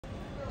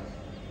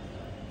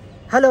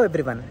Hello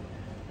everyone.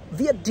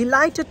 We are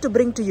delighted to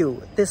bring to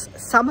you this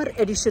summer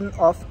edition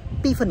of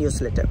PEFA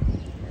newsletter.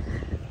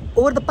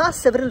 Over the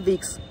past several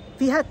weeks,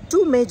 we had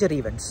two major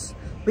events.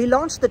 We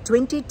launched the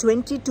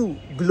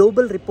 2022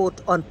 Global Report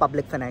on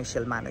Public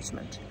Financial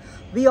Management.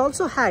 We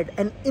also had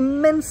an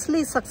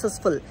immensely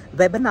successful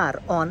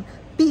webinar on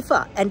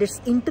PEFA and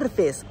its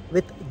interface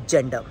with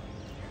gender.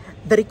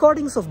 The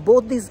recordings of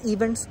both these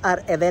events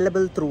are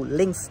available through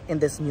links in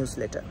this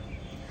newsletter.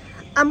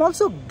 I'm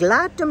also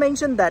glad to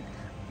mention that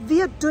we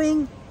are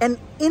doing an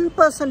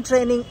in-person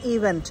training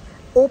event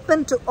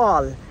open to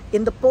all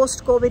in the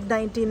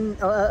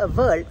post-COVID-19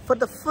 world for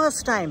the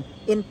first time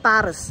in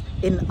Paris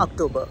in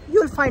October.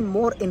 You'll find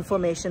more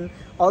information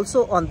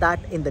also on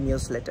that in the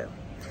newsletter.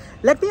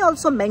 Let me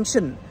also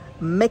mention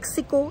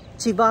Mexico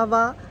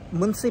Chihuahua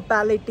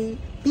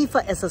Municipality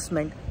PEFA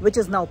assessment, which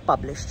is now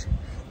published.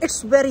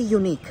 It's very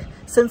unique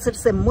since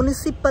it's a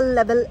municipal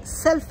level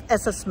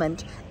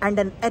self-assessment and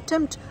an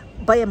attempt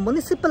by a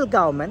municipal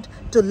government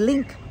to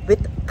link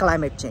with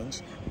climate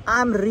change.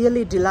 I'm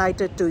really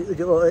delighted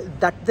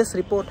that this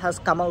report has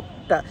come out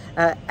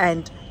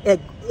and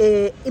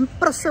a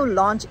impressive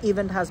launch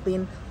event has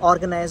been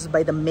organized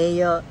by the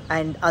mayor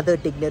and other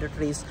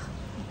dignitaries,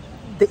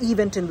 the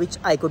event in which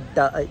I could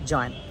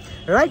join.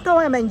 Right now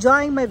I'm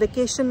enjoying my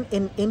vacation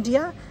in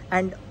India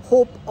and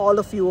hope all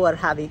of you are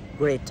having a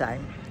great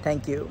time.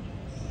 Thank you.